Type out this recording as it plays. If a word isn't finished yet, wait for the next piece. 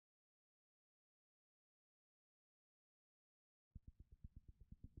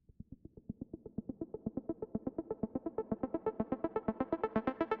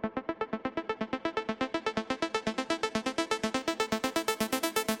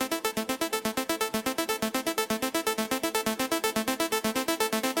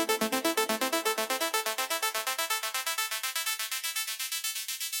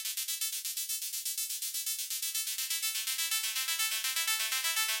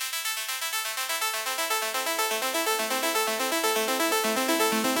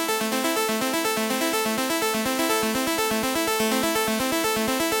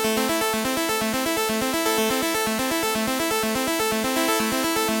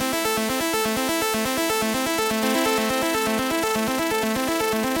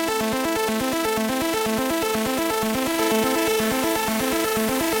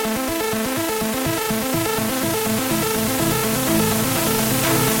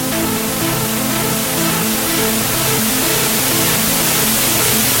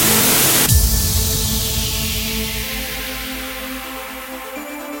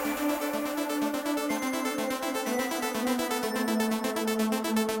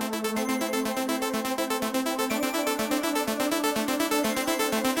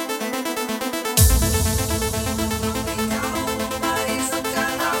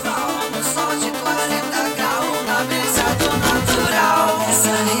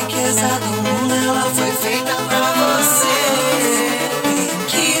riqueza do mundo, ela foi feita pra você. Tem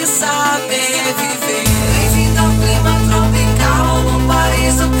que saber viver. Bem-vindo ao clima tropical, no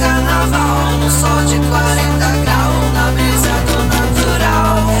país do carnaval, no sol de 40 graus, na brisa do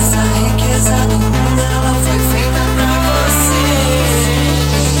natural. Essa riqueza do mundo, ela foi feita pra você.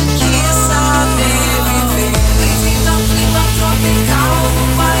 Tem que saber viver. Bem-vindo ao clima tropical, no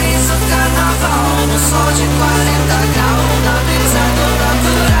país do carnaval, no sol de 40 graus, na brisa do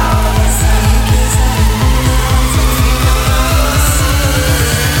natural. Essa riqueza do mundo, ela foi feita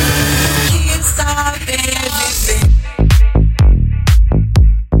pra você. Tem que saber viver.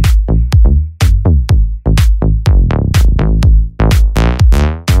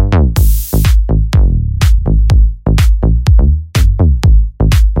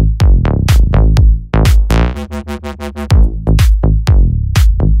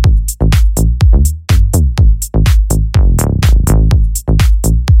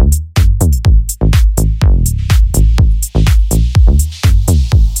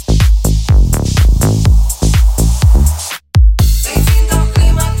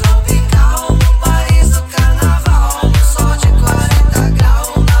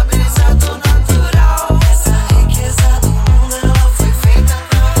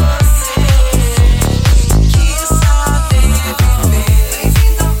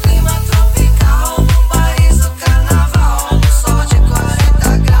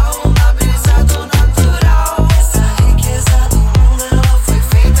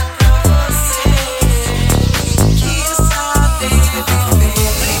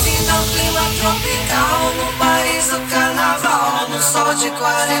 De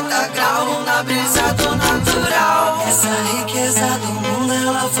 40 graus, na brisa do natural. Essa riqueza do mundo,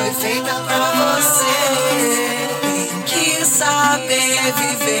 ela foi feita pra você. Tem que saber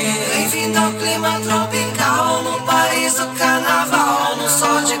viver. Bem-vindo ao clima tropical, no país do carnaval, no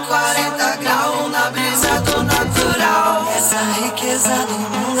sol de 40 graus, na brisa do natural. Essa riqueza do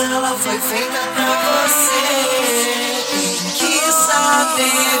mundo, ela foi feita pra você. Tem que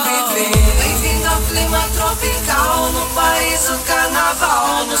saber viver. Bem-vindo ao clima tropical, no país do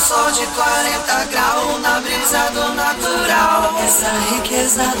carnaval, no sol de 40 graus, na brisa do natural. Essa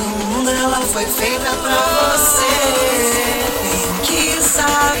riqueza do mundo, ela foi feita pra você. Tem que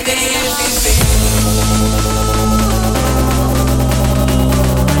saber viver.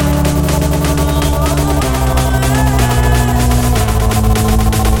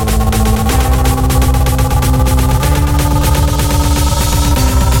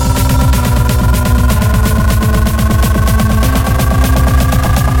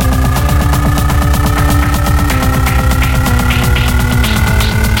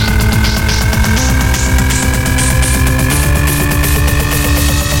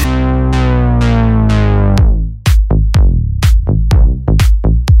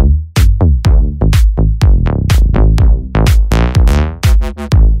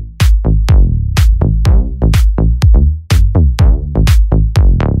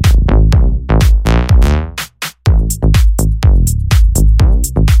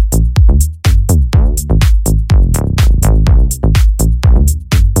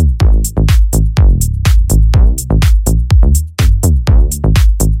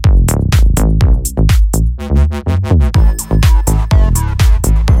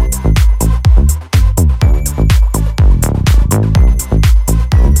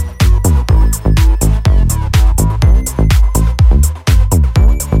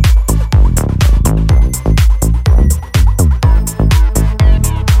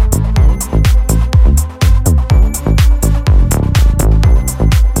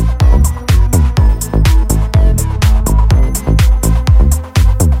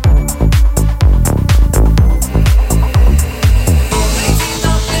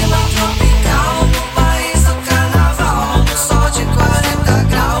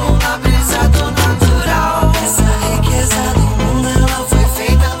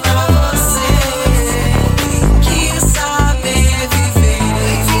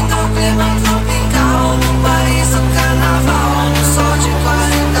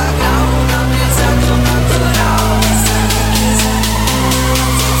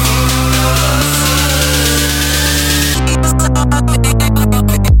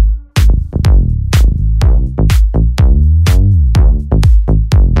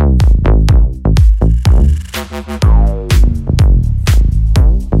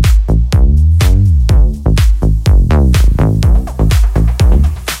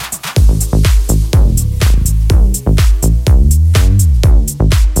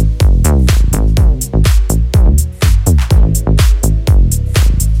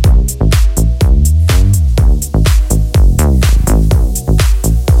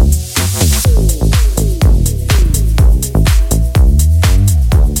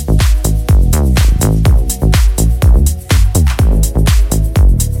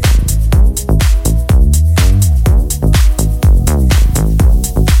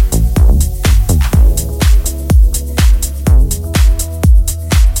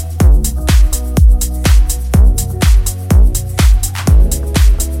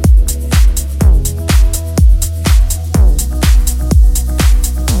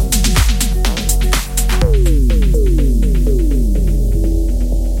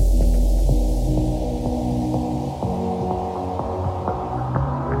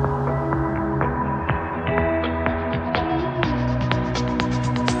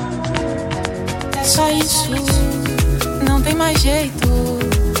 É só isso, não tem mais jeito.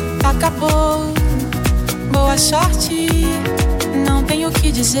 Acabou, boa sorte. Não tenho o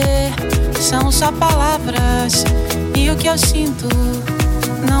que dizer, são só palavras. E o que eu sinto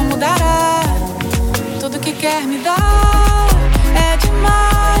não mudará. Tudo que quer me dar é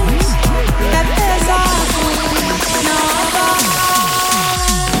demais, é pesado, não dá.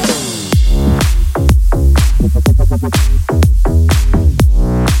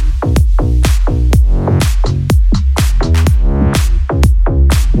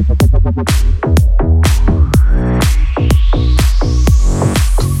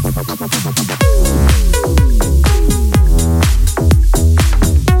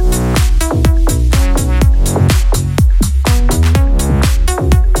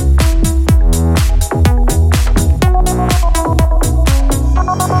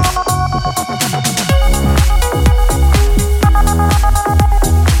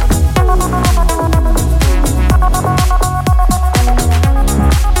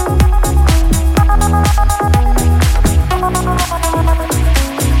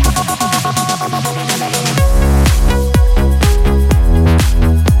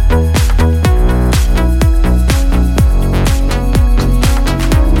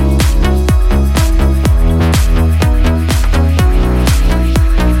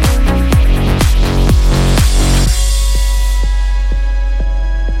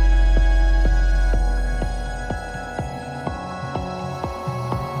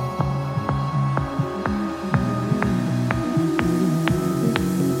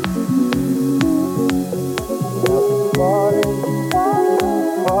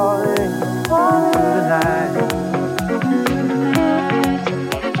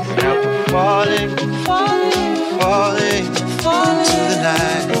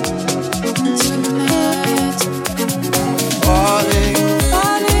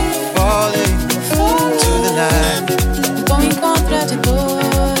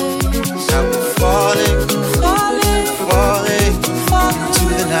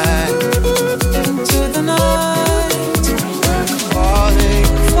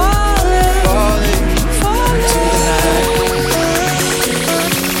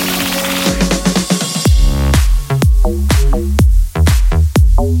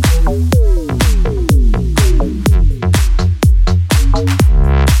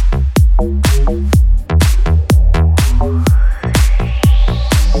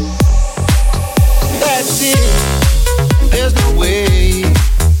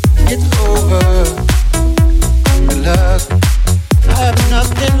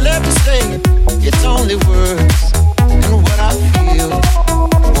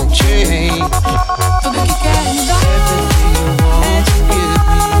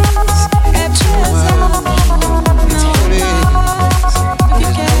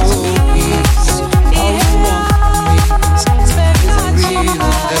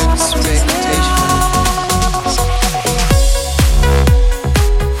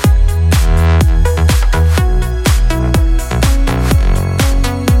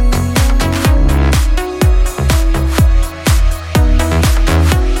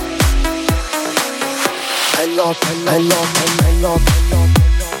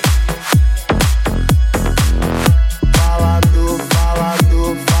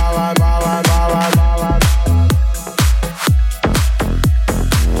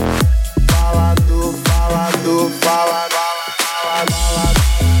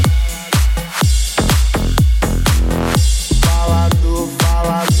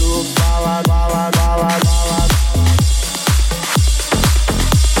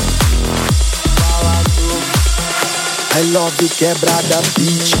 Quebrada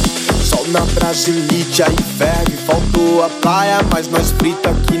beat, sol na Brasilite, aí ferve. Faltou a praia, mas nós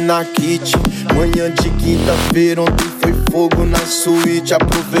frita aqui na kit. Manhã de quinta-feira, ontem foi fogo na suíte.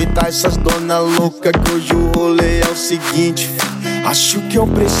 Aproveitar essas dona louca que hoje o rolê é o seguinte. Acho que eu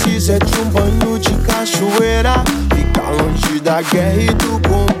preciso é de um banho de cachoeira. Ficar longe da guerra e do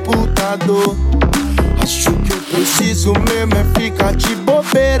computador. Acho que eu preciso mesmo é ficar de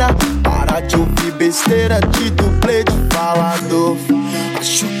bobeira. Parar de ouvir besteira de dublê de falador.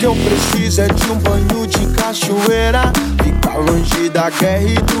 Acho que eu preciso é de um banho de cachoeira. Ficar longe da guerra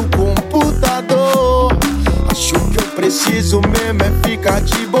e do computador. Acho que eu preciso mesmo é ficar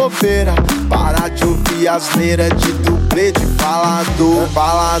de bobeira. Parar de ouvir asneira de dublê de falador.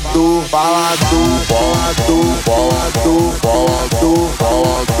 Falador, falador, falador, falador, falador, falador,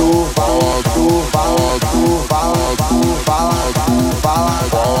 falador, falador, falador, falador,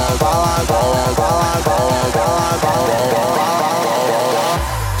 falador, falador,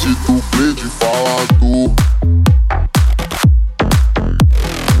 de dublê de falador.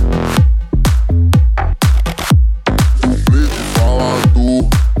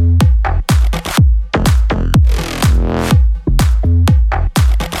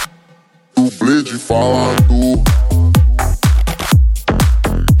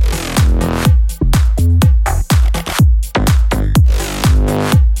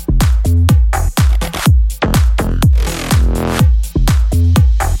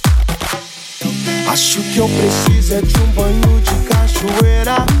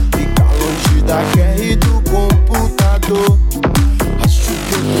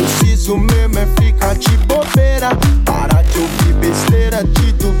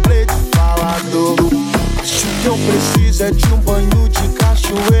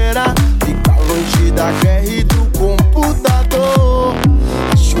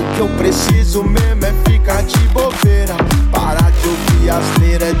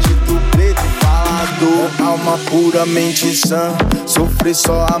 puramente sã. Sofrer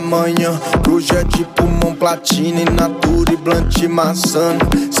só amanhã, que hoje é de pulmão, platina, natura e blunt maçã.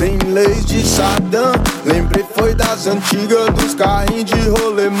 Sem leis de Saddam, lembrei foi das antigas, dos carrinhos de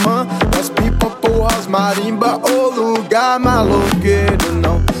rolemã, das pipa, porras, marimba, ô lugar maloqueiro.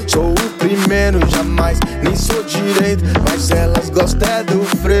 Não sou o primeiro, jamais, nem sou direito, mas elas gostam é do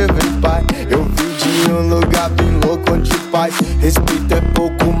frevo, hein, pai. Eu vim de um lugar bem louco onde paz, respeito é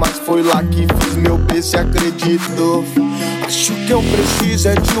pouco, mas foi lá que fiz meu beijo e acredito. Acho que eu preciso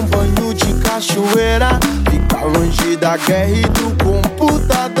é de um banho de cachoeira, ficar longe da guerra e do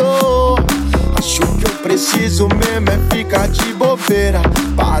computador. Acho que eu preciso mesmo é ficar de bobeira,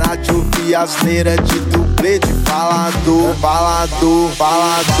 parar de ouvir asneira de dublê de falador. Falador,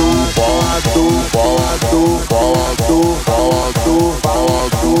 falador, falador, falador, falador, falador, falador,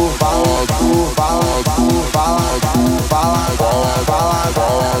 falador, falador, falador,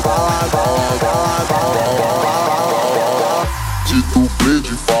 falador, falador, de dublê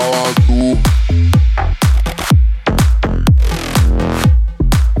de falador.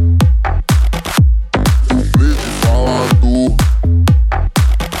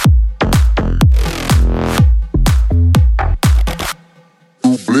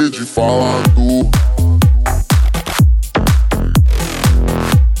 De falador.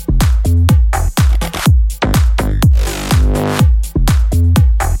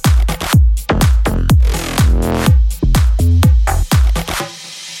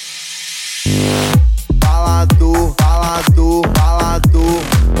 Falador, falador, falador,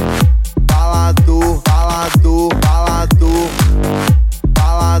 falador, falador, falador,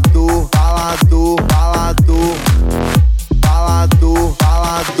 falador, falador, falador.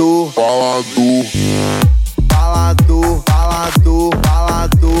 Falador, falador, falador,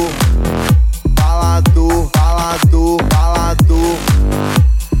 falador, falador, falador, falador, falador,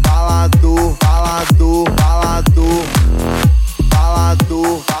 falador, falador, falador,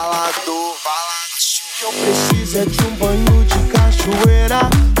 falador, falador, falador, acho que eu preciso é de um banho de cachoeira,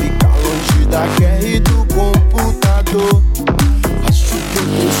 ficar longe da guerra e do computador. Acho que eu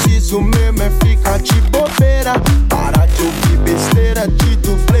preciso mesmo é ficar de bobeira, parar de ouvir besteira de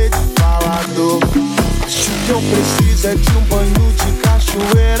dublê de falador. Acho que eu preciso é de um banho de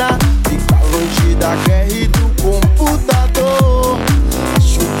cachoeira, ficar longe da guerra e do computador.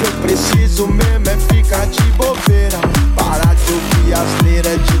 Acho que eu preciso mesmo é ficar de bobeira, parar de ouvir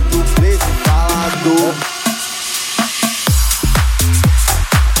asneira de dublê de falador.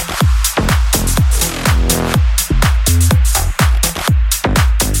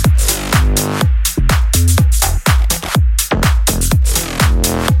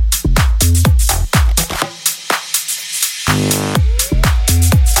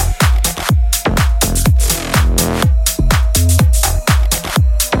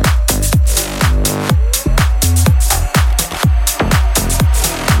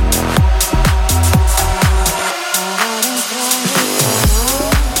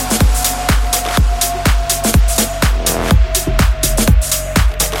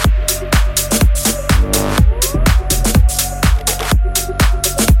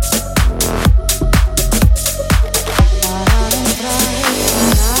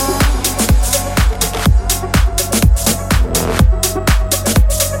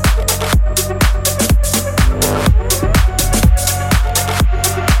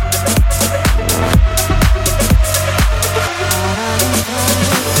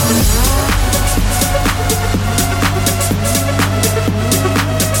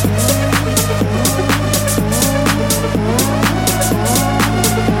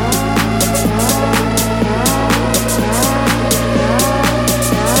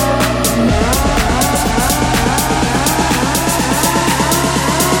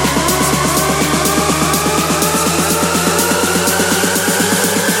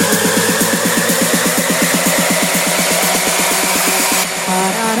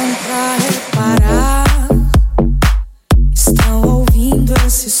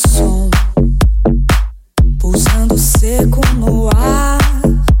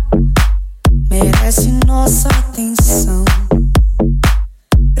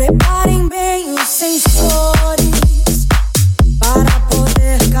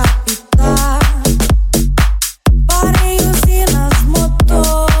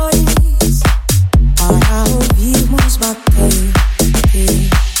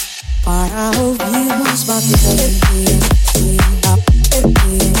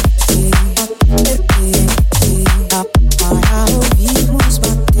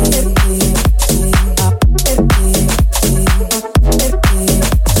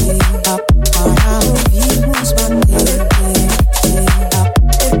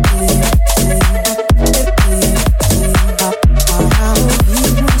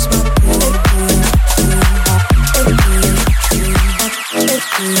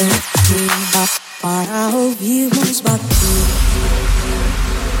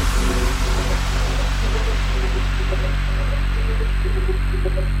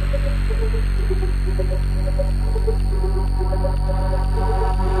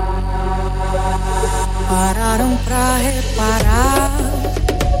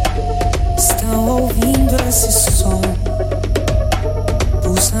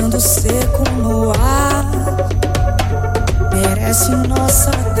 deixando seco no ar, merece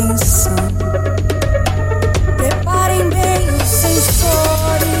nossa atenção. Preparem bem os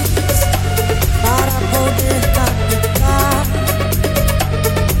sensores para poder captar.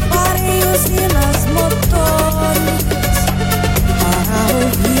 Parem usinas motores para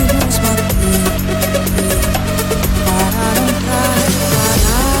ouvirmos bater. Pararam pra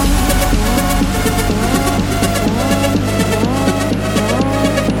reparar.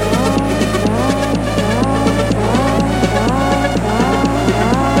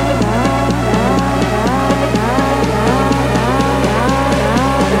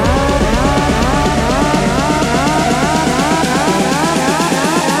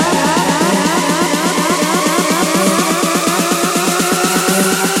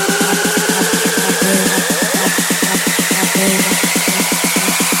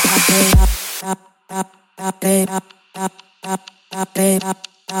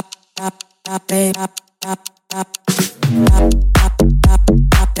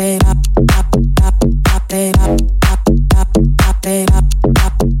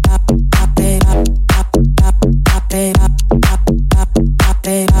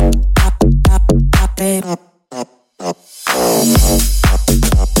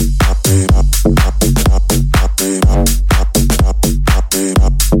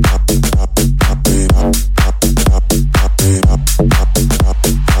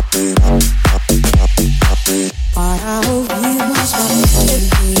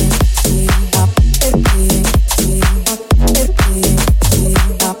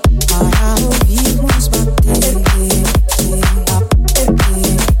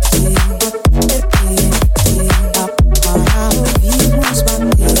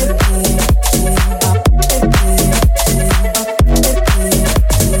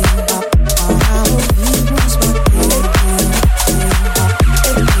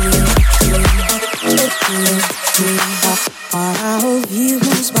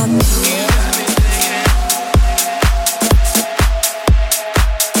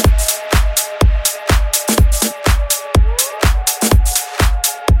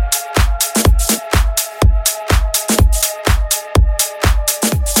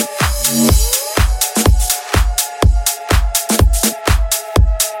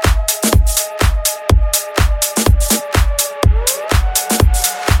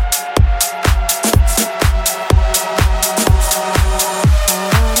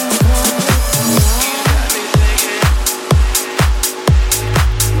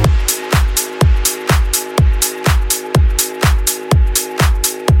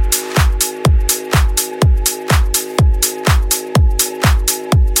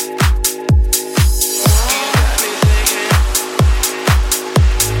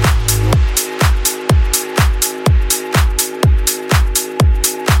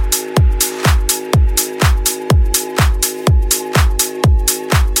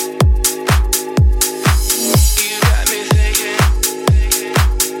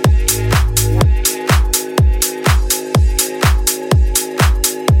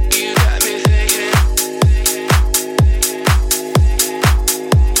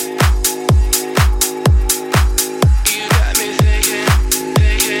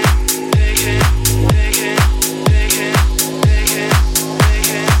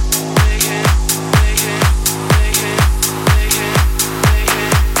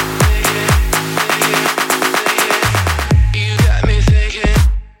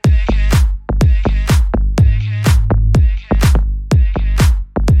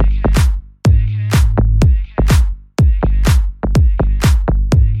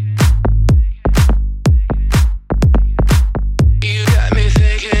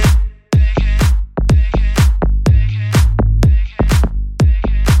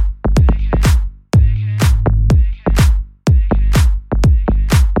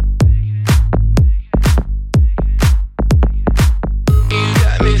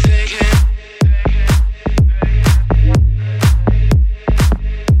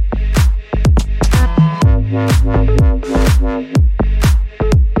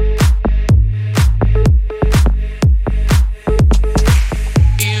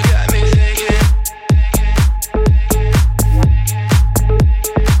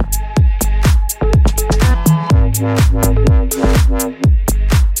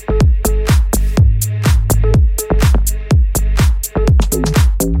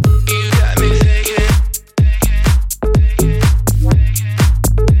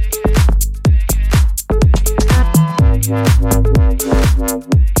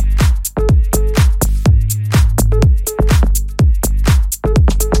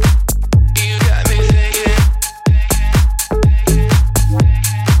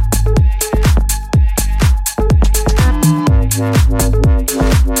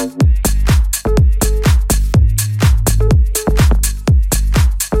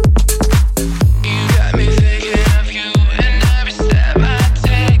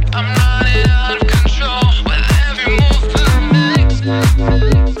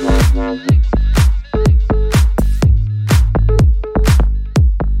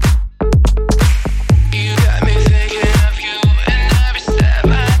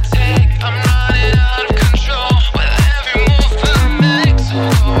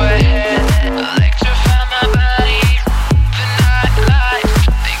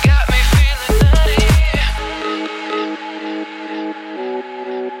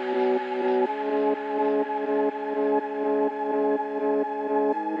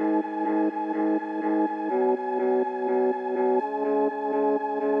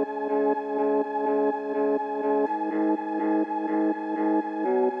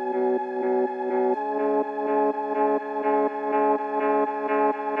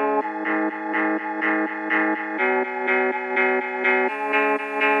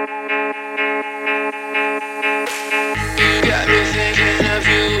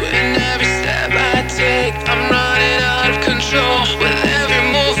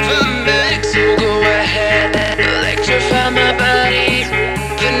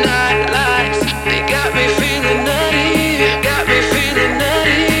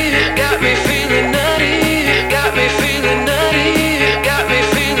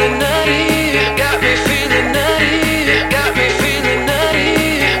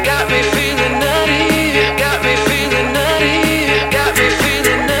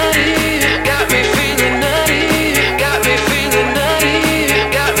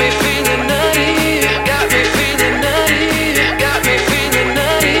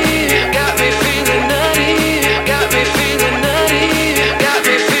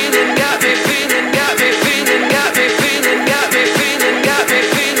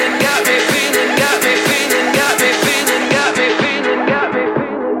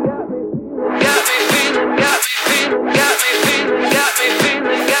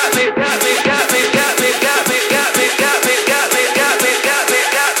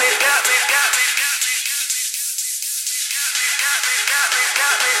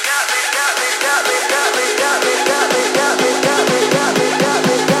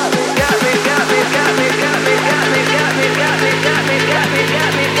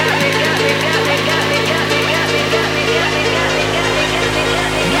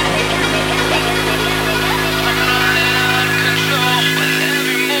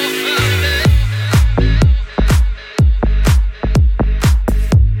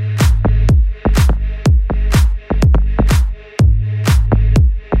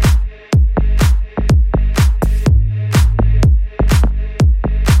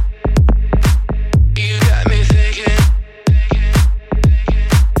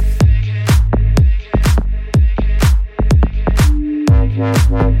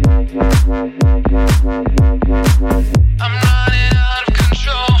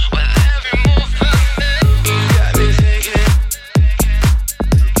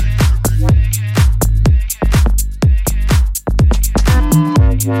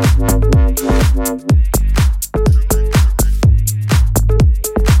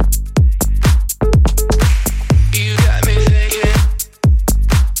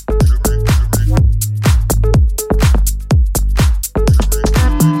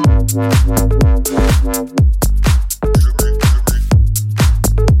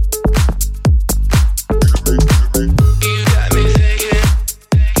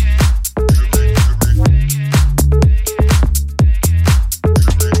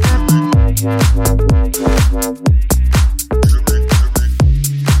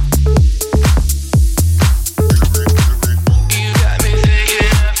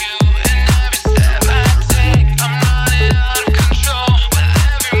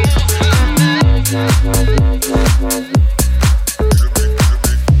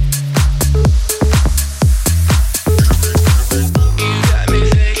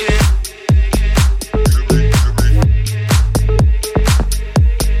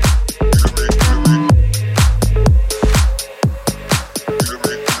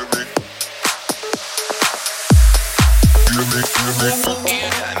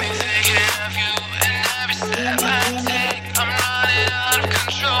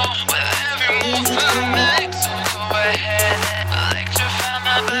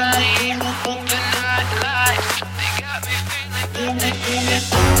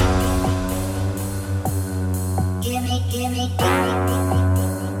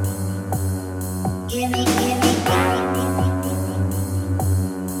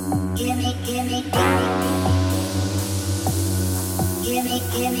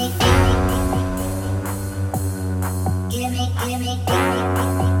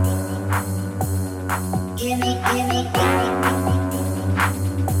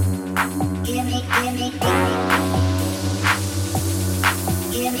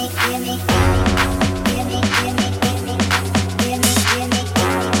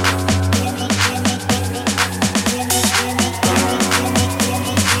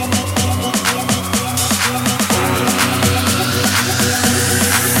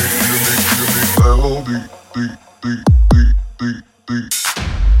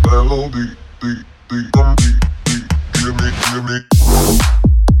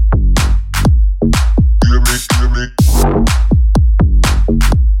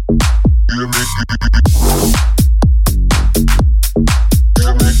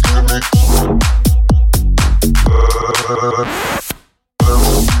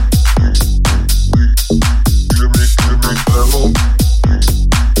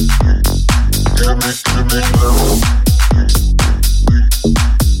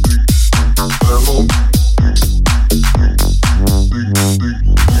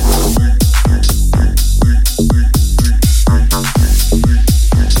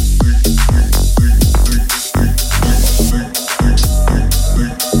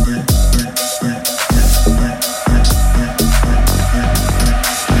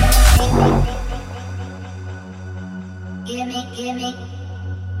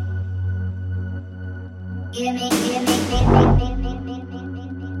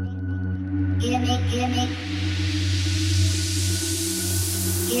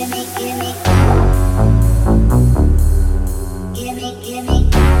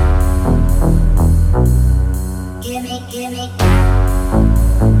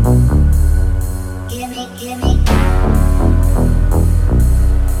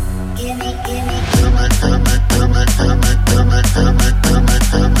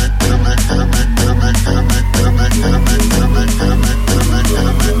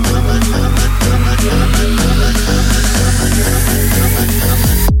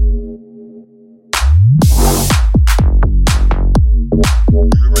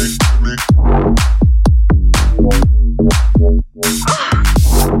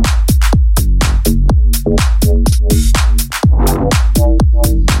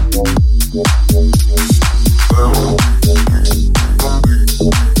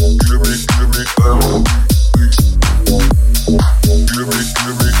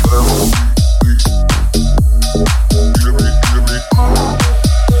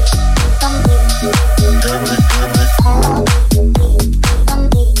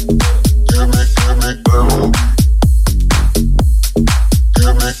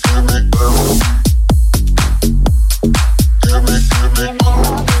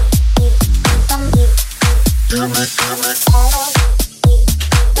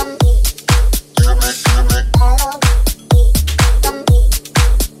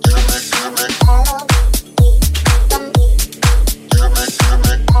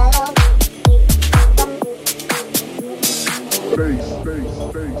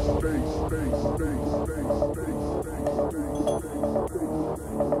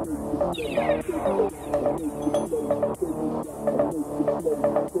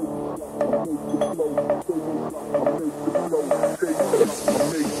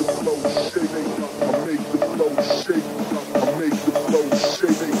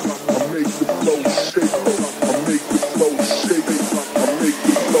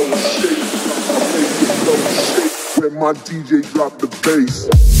 My DJ drop the bass.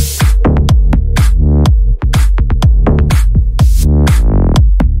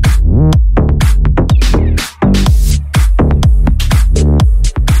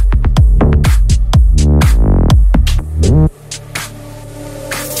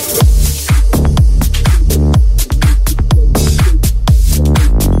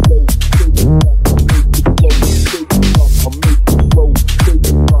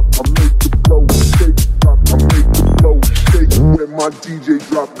 My DJ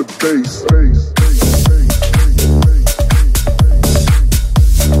drop the bass.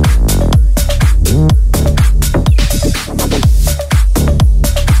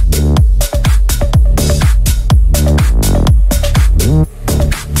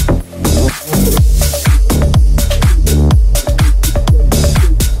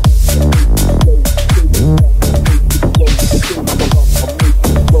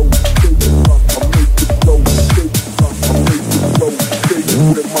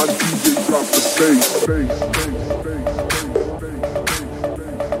 My DJ drop the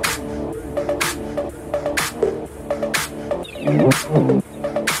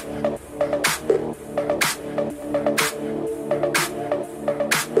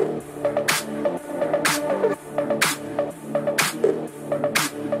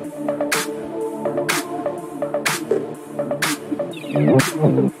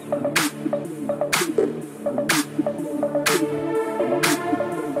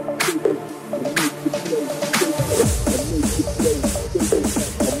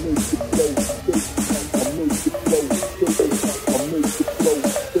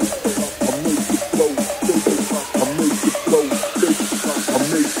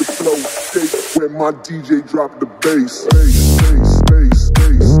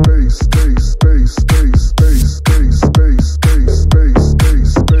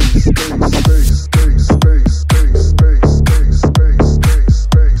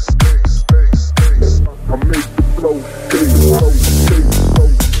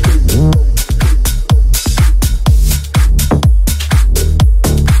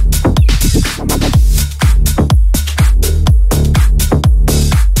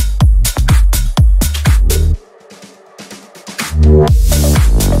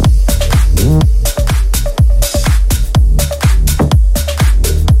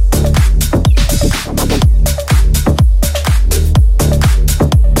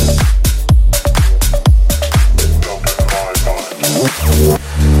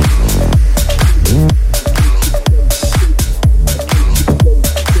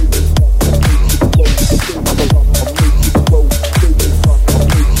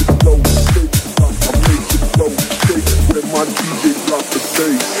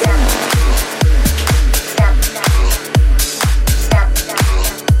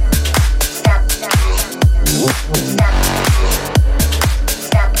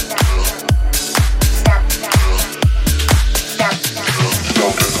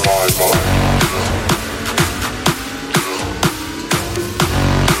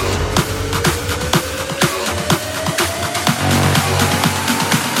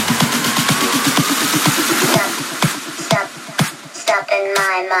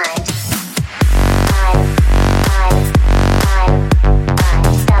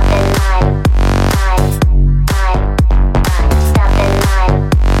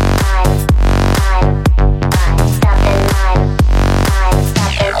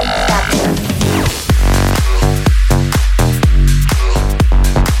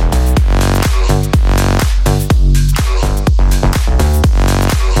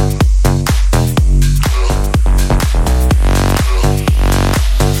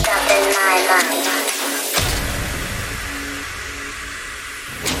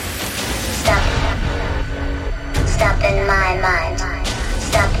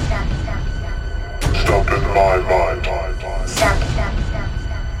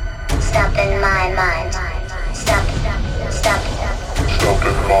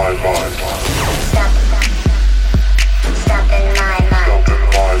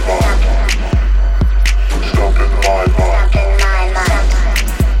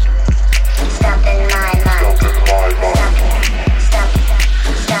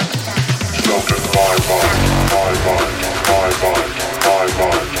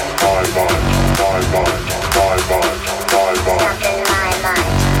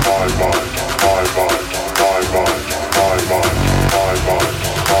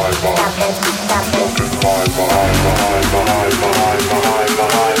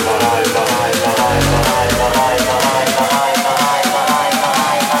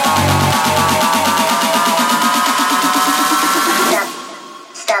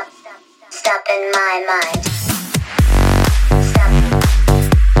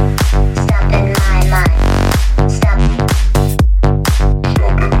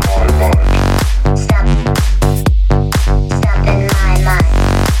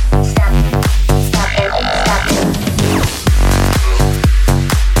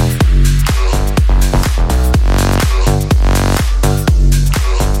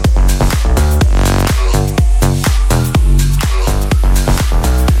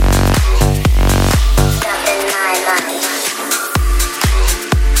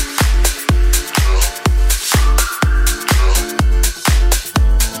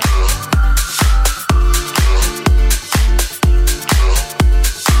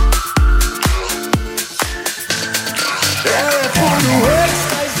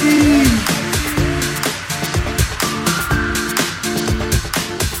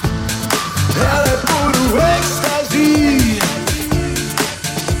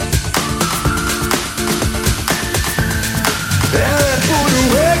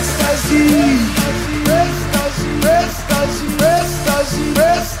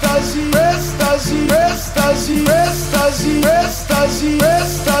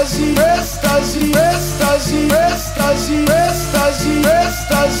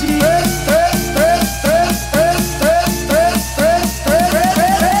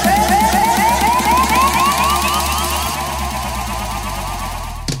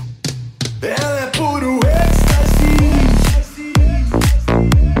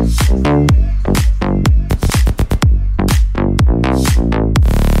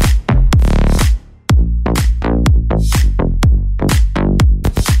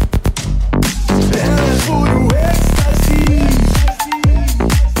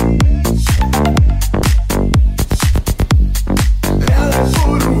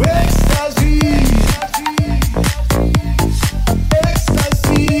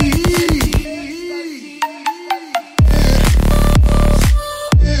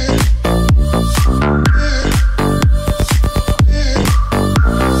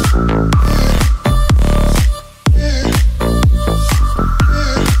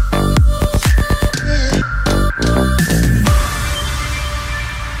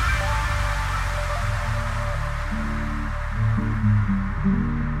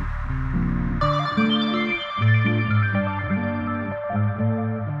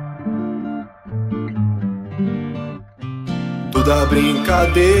Toda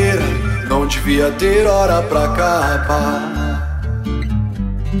brincadeira não devia ter hora pra acabar.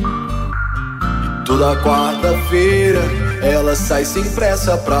 Toda quarta-feira ela sai sem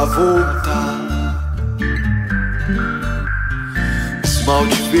pressa pra voltar.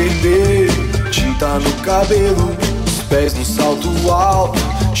 Esmalte vermelho, tinta no cabelo, os pés no salto alto,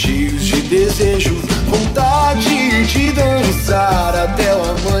 cheios de desejo, vontade de dançar até o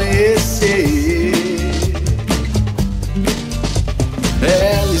amanhecer.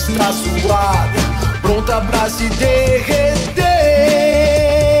 Ela está suada, pronta pra se derreter.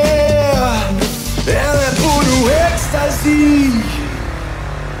 Ela é puro êxtase,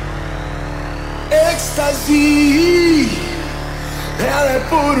 êxtase. Ela é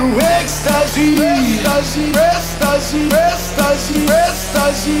puro êxtase, êxtase, êxtase, êxtase,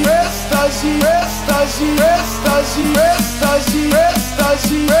 êxtase, êxtase, êxtase, êxtase, êxtase,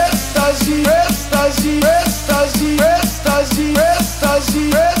 êxtase, êxtase, êxtase, êxtase, êxtase, êxtase,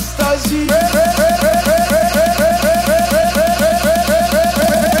 êxtase.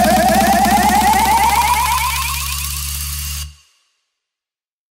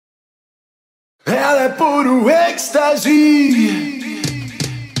 Ela é puro êxtase.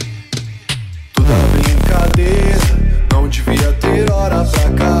 Toda brincadeira não devia ter hora pra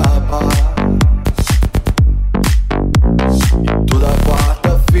acabar. E toda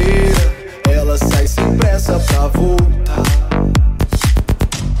quarta-feira ela sai sem pressa pra voltar.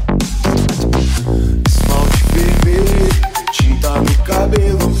 Esmalte vermelho, tinta no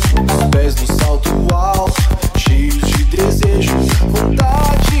cabelo, os pés no salto alto, cheios de desejo,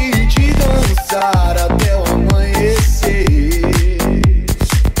 vontade de dançar até o amanhecer.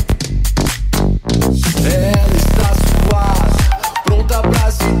 Ela está suada, pronta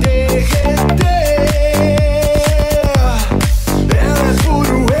pra se derreter. Ela é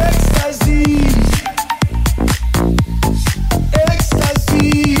puro êxtase,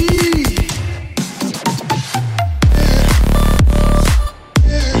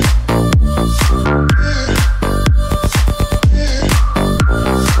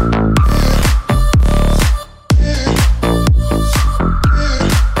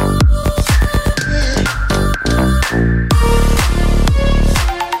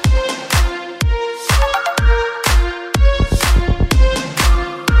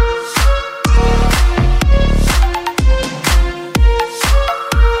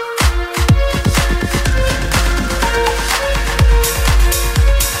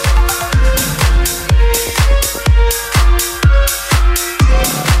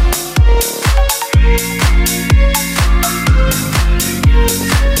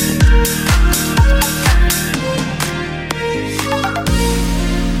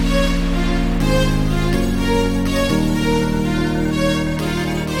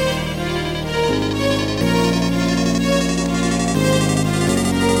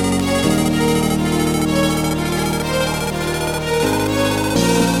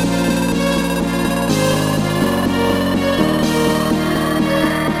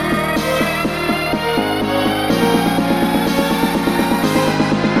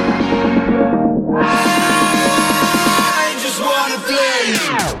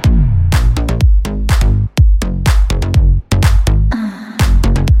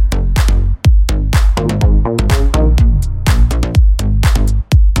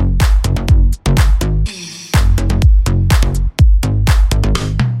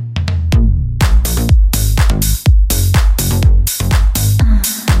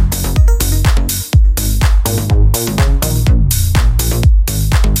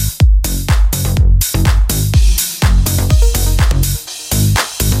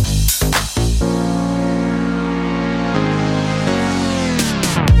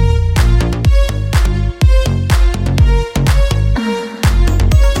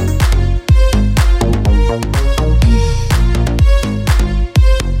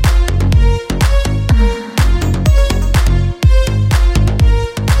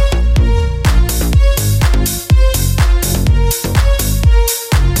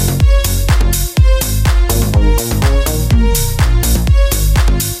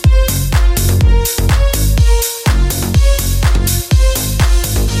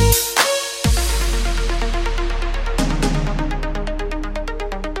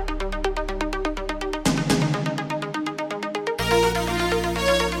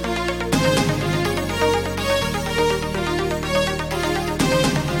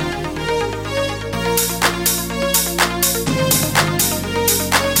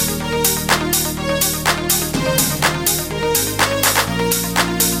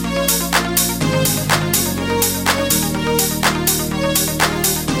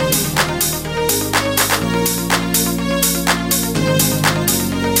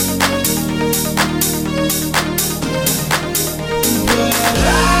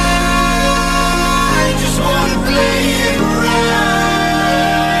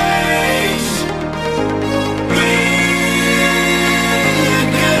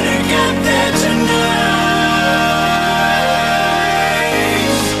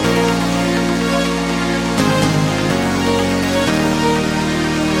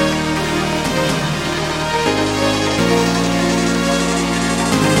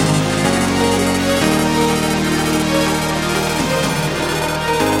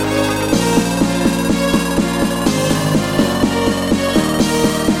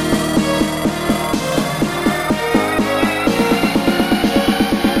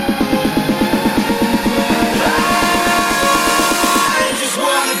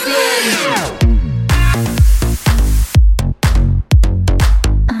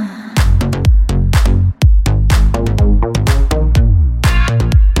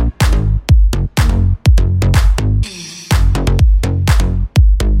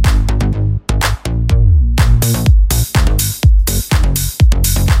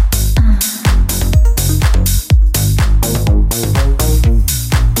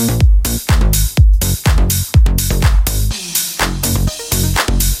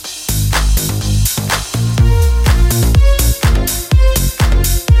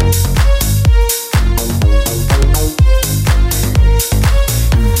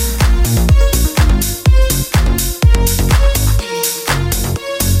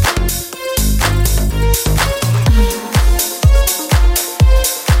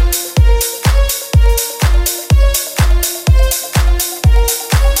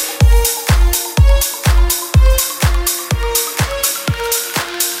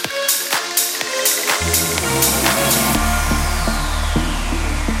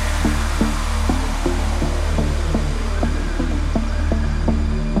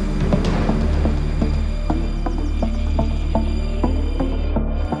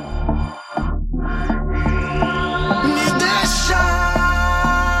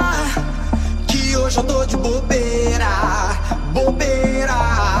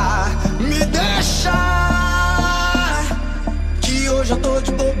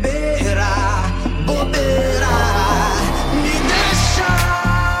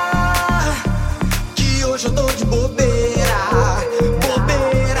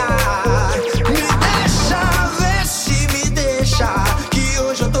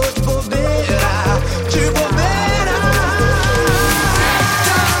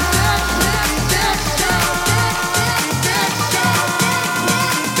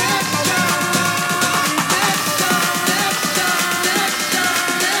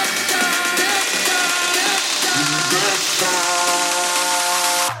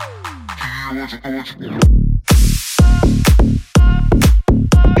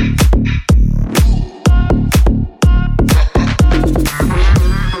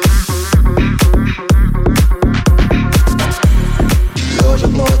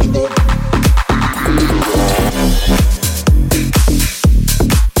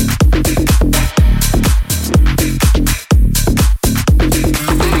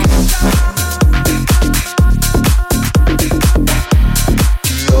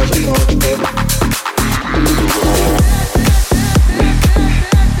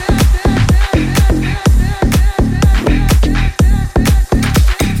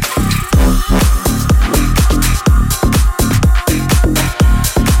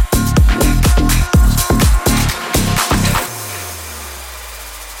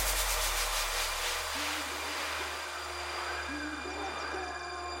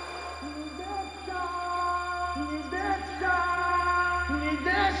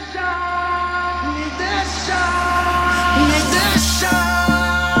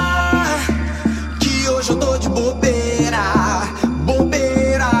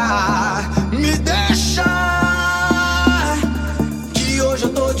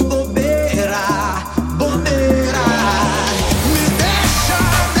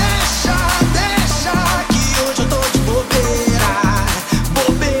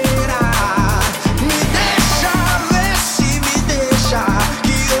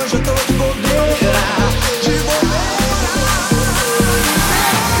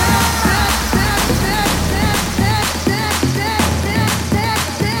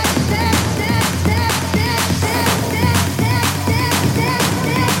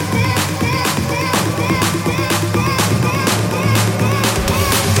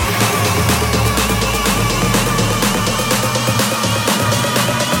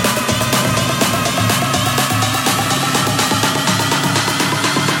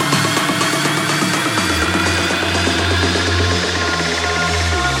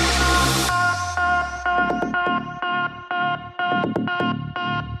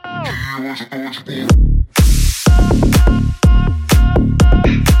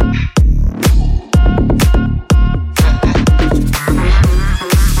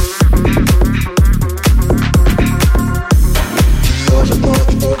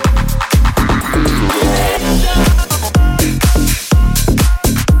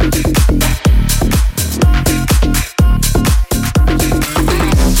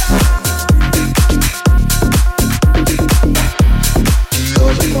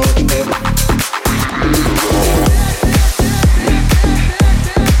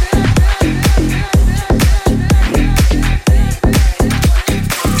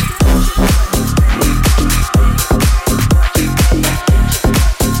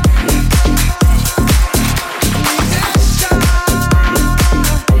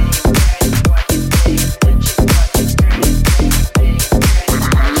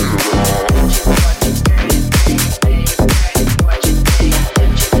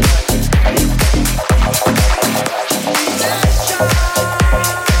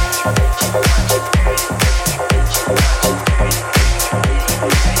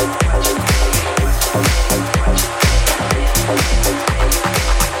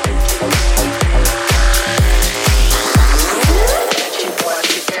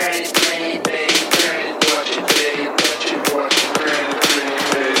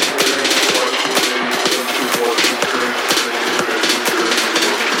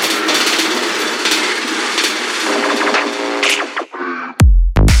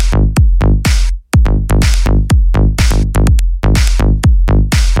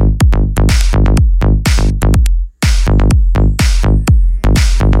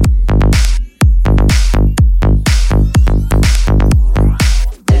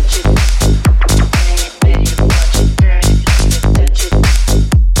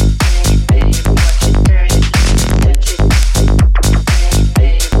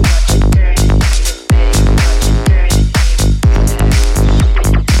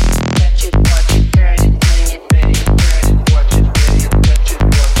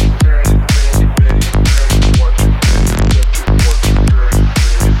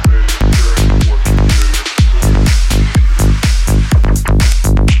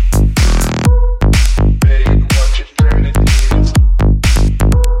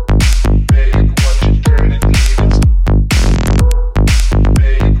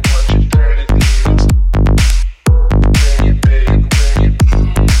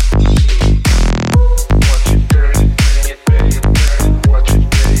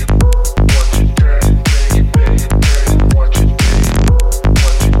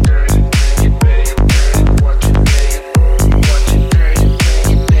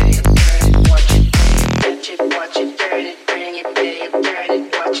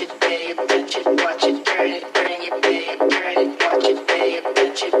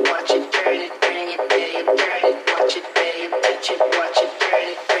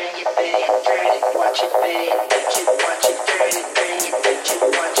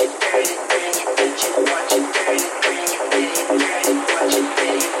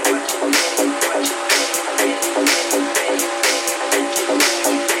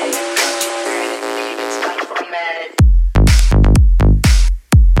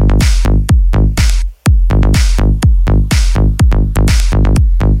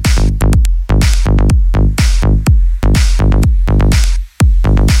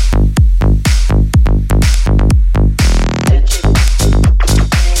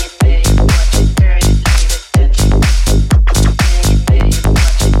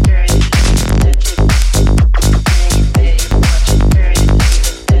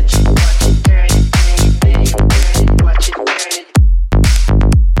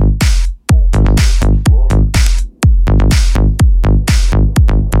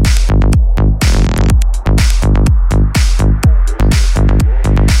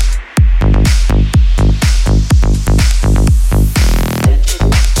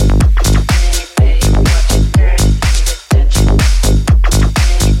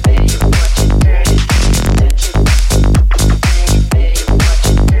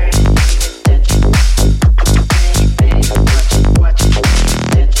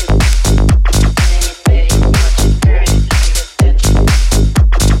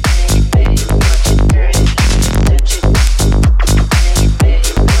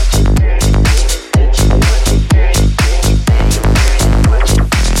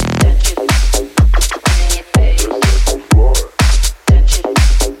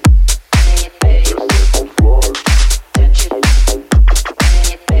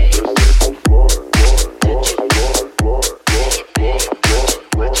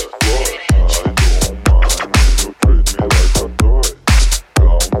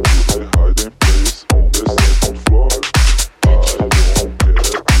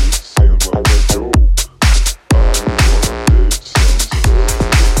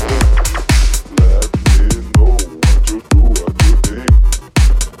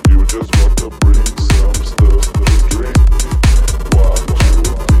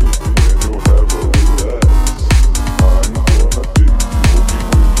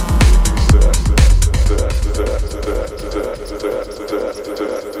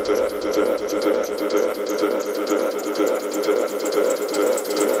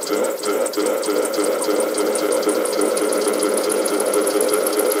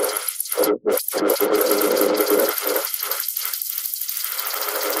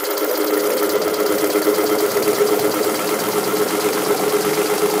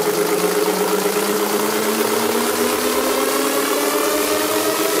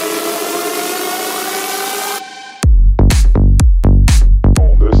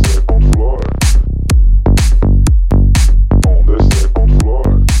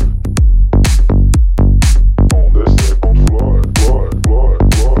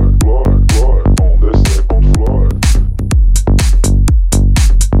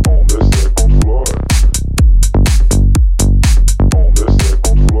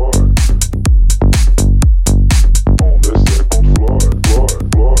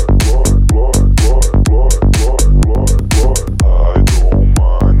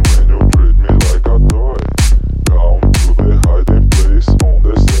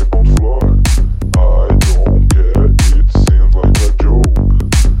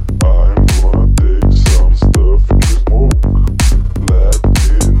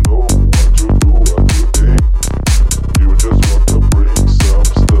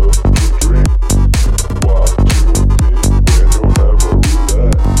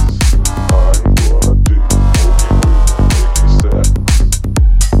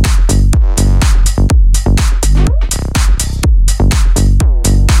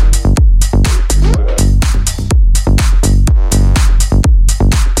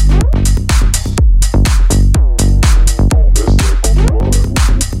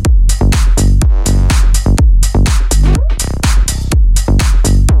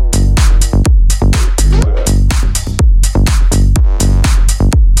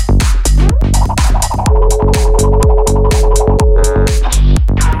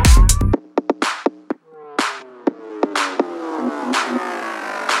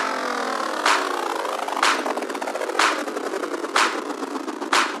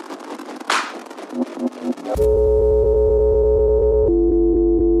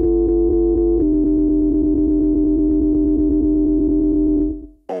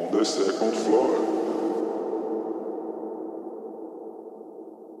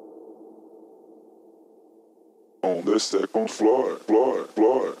 On the second floor, floor,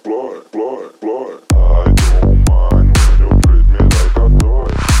 floor, floor, floor, floor. I